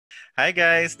Hi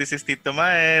guys, this is Tito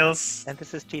Miles. And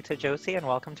this is Tita Josie, and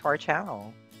welcome to our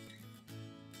channel.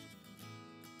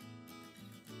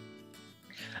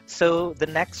 So the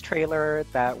next trailer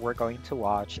that we're going to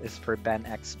watch is for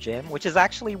BenXJim, which is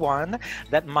actually one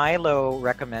that Milo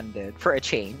recommended for a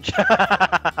change.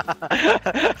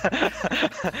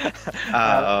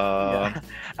 Uh, Yeah.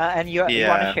 And you want to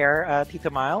yeah. share, Tita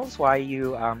Miles, why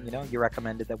you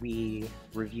recommended that we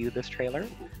review this trailer?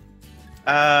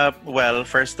 Well,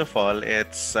 first of all,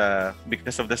 it's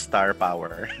because of the star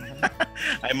power. Mhm.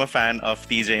 I'm a fan of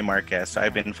Teejay Marquez, so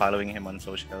I've been following him on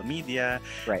social media.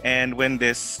 Right. And when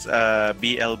this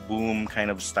BL boom kind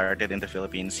of started in the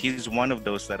Philippines, he's one of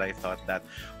those that I thought that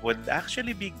would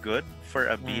actually be good for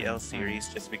a BL Mm. series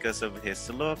just because of his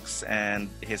looks and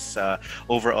his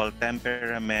overall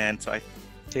temperament. So I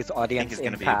His think audience he's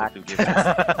gonna be able to impact. give us.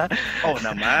 Oh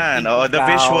naman. Oh, Easy the gown,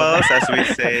 visuals, as we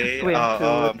say.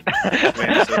 swimsuit.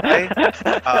 Swimsuit.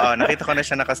 Ay, nakita ko na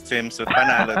siya naka-swimsuit.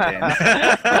 Panalo din.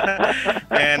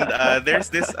 And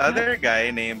there's this other guy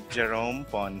named Jerome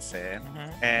Ponce. Mhm.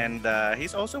 And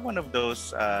he's also one of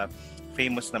those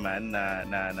famous naman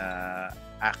na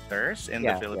actors in the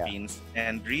Yeah, yeah. Philippines.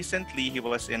 And recently, he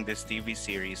was in this TV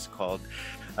series called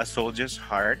A Soldier's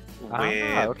Heart Ah,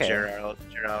 with okay. Gerald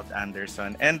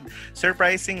Anderson. And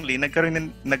surprisingly, nagkaroon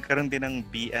din ng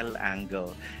BL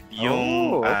angle.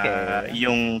 Oh, okay.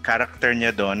 Yung character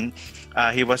niya doon,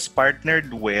 he was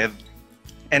partnered with,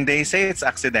 and they say it's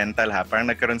accidental ha, parang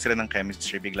nagkaroon sila ng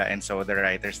chemistry bigla, and so the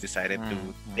writers decided to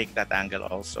take that angle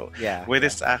also Yeah, with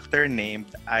yeah. this actor named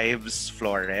Ives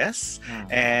Flores. Mm.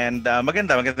 And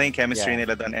maganda yung chemistry Yeah.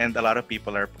 nila doon, and a lot of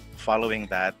people are following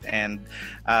that. And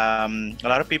a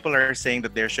lot of people are saying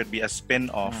that there should be a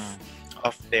spin-off Mm.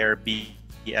 of their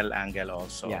BL angle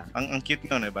also. Yeah. Ang cute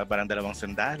no, diba? Parang dalawang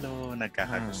sundalo,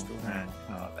 nagkakagustuhan,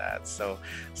 all that. So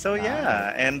yeah,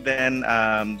 and then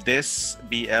this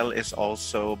BL is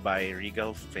also by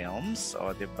Regal Films,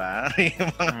 o diba? Yung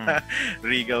mga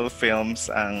Regal Films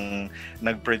ang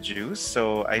nag-produce.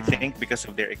 So I think because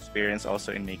of their experience also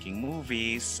in making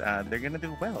movies, they're gonna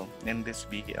do well in this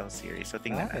BL series. So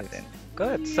tingnan Nice. natin.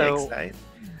 Good. Excited.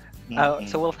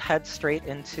 So we'll head straight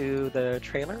into the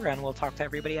trailer, and we'll talk to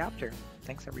everybody after.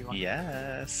 Thanks, everyone.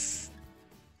 Yes.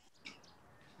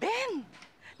 Ben!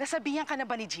 Nasabihan ka na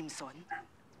ba ni Jimson?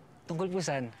 Tungkol po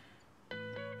saan?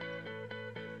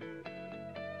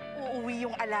 Uuwi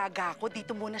yung alaga ko.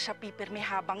 Dito muna siya pipirme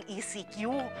habang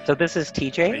ECQ. So this is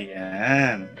TJ.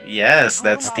 Ayan. Yes,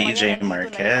 that's Siguro mamaya Teejay nandito na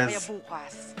lang kaya Marquez.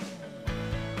 bukas.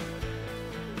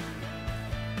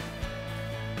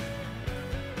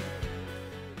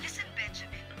 Listen,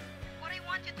 Benjamin. What I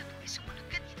want you to do is sumunod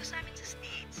ka dito sa amin sa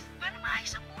States para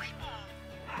maayos ang buhay mo.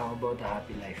 How about a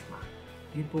happy life, ma?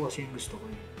 Yun po kasi yung gusto ko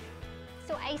eh.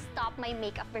 So I stopped my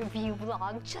makeup review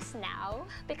vlog just now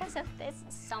because of this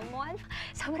someone.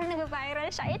 Sobrang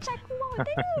nag-viral siya. I-check mo,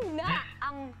 dali na.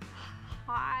 Ang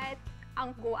hot,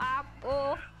 ang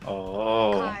guwapo,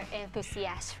 Oh. car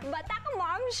enthusiast. Bata ka,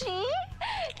 momshi!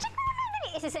 Check mo na, dali.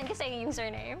 Isisend ko sa yung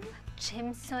username.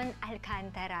 Jimson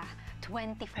Alcantara,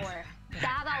 24.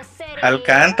 Davao City.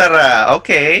 Alcantara,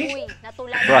 okay. Uy,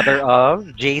 natulad. Brother of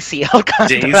JC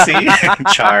Alcantara. JC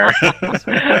Char.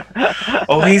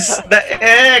 Oh, he's the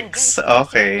ex.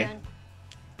 Okay.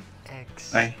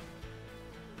 Ex. Ay.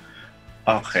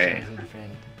 Okay. Childhood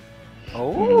friend.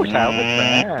 Oh, childhood Mm.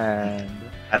 friend.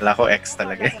 Akala ko ex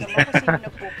talaga. Wala ka naman kung sino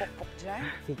nagpupukpuk dyan.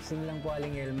 Fixing lang po,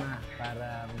 Aling Elma,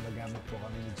 para magamit po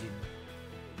kami ni Jim.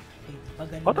 Pag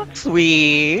ano Oh, naman, that's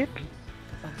sweet.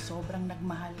 pag sobrang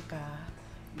nagmahal ka,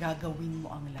 gagawin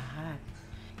mo ang lahat.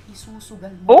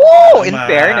 Isusugal mo. Oh, in Tama.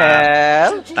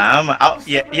 fairness. Tama. Oh,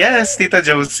 yes, Tita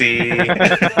Josie.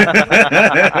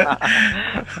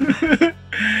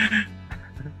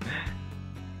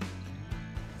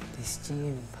 Please,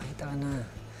 Jim, pakita ka na.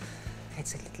 Kahit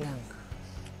saglit lang.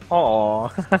 Oh.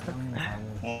 Ano yung mukha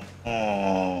mo?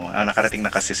 Oh, nakarating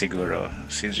na kasi siguro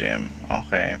si Jim.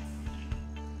 Okay.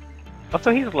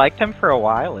 Also, he's liked him for a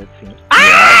while, it seems.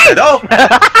 Yeah, I said, oh!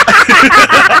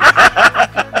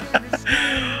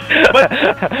 But,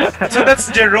 so that's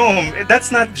Jerome.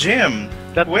 That's not Jim.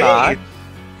 That's Wait. not.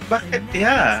 Bakit?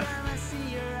 Yeah.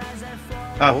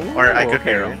 Oh, or I could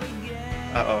be okay. wrong.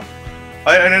 Oo.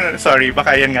 Ay, no, sorry.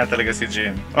 Baka yan nga talaga si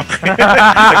Jim. Okay.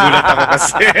 Nagulat ako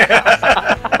kasi.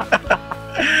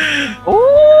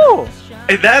 Oh!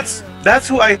 Eh, that's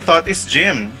who I thought is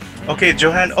Jim. Okay,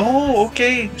 Johan. Oh,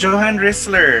 okay. Johan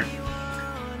Rissler.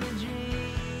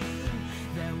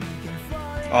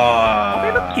 Oh,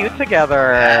 They look cute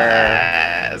together.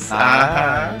 Yes.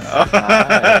 Nice, Uh-huh.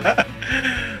 nice.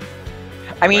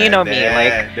 I mean, you know me,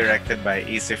 like directed by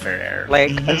Isi Ferrer.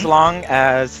 as long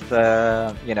as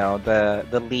the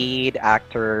the lead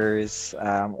actors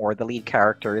or the lead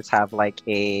characters have like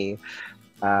a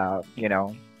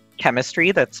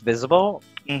chemistry that's visible,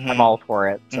 I'm all for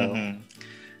it. So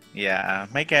yeah,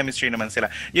 may chemistry naman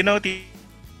sila. You know,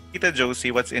 Tita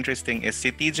Josie, what's interesting is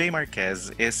si Teejay Marquez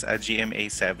is a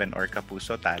GMA7 or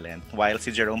Kapuso talent, while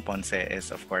si Jerome Ponce is,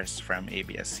 of course, from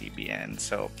ABS-CBN.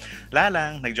 So,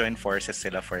 lalang, nag-join forces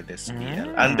sila for this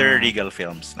BL. Under Regal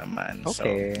Films naman.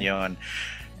 Okay. So, yun.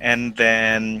 And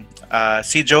then,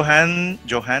 si Johan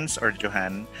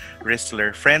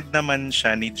Rissler, friend naman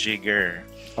siya ni Jigger.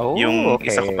 Oh, yung okay.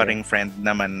 isa ko pa ring friend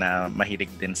naman na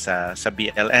mahilig din sa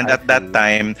BL. And at that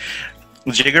time,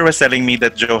 Jigger was telling me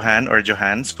that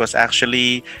Johans was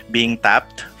actually being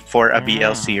tapped for a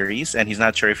BL series, and he's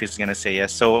not sure if he's gonna say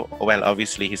yes. So, well,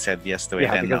 obviously he said yes to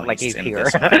it, and because now like he's he's in here.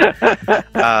 this one.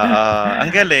 Ang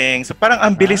galing. So parang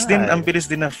ang bilis din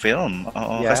na film.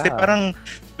 Oo, kasi parang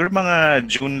siguro mga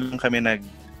June lang kami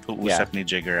nag-uusap ni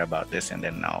Jigger about this, and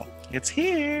then now it's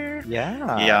here.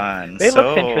 Yeah. Yan. It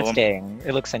looks interesting.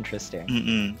 It looks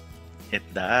interesting. It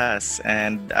does.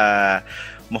 And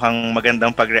mukhang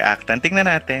magandang pag-reactan. Tingnan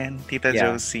natin, Tita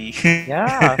Josie.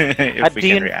 Yeah. if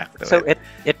we can react to so it.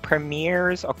 it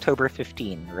premieres October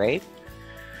 15, right?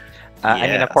 I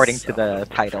mean, according to the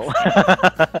title.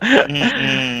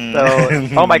 So,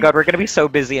 oh my God, we're gonna be so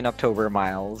busy in October,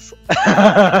 Miles.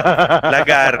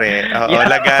 Lagare.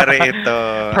 Lagare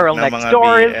ito. Pearl ng Next mga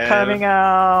Door is BL. coming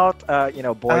out.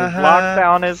 Boys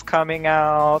Lockdown is coming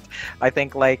out. I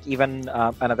think like even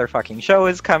Another Fucking Show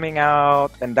is coming out,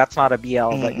 and that's not a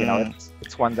BL, but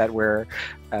it's one that we're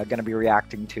gonna be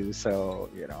reacting to.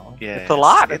 So Yes. it's a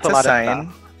lot. It's a lot sign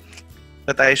of stuff.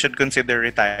 that I should consider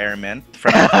retirement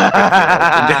from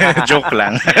joke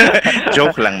lang.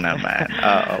 Joke lang naman.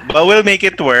 But we'll make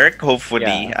it work,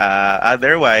 hopefully.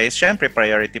 Otherwise, syempre,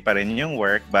 priority pa rin yung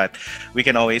work, but we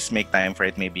can always make time for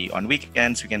it. Maybe on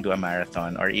weekends, we can do a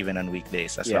marathon, or even on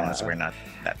weekdays, as long as we're not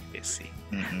that busy.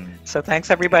 So thanks,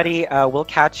 everybody. We'll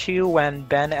catch you when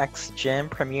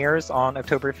BenXJim premieres on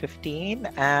October 15.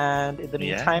 And in the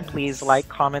meantime, please like,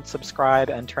 comment, subscribe,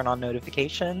 and turn on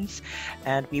notifications.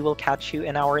 And we will catch you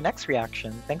in our next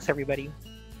reaction. Thanks, everybody.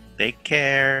 Take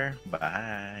care.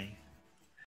 Bye.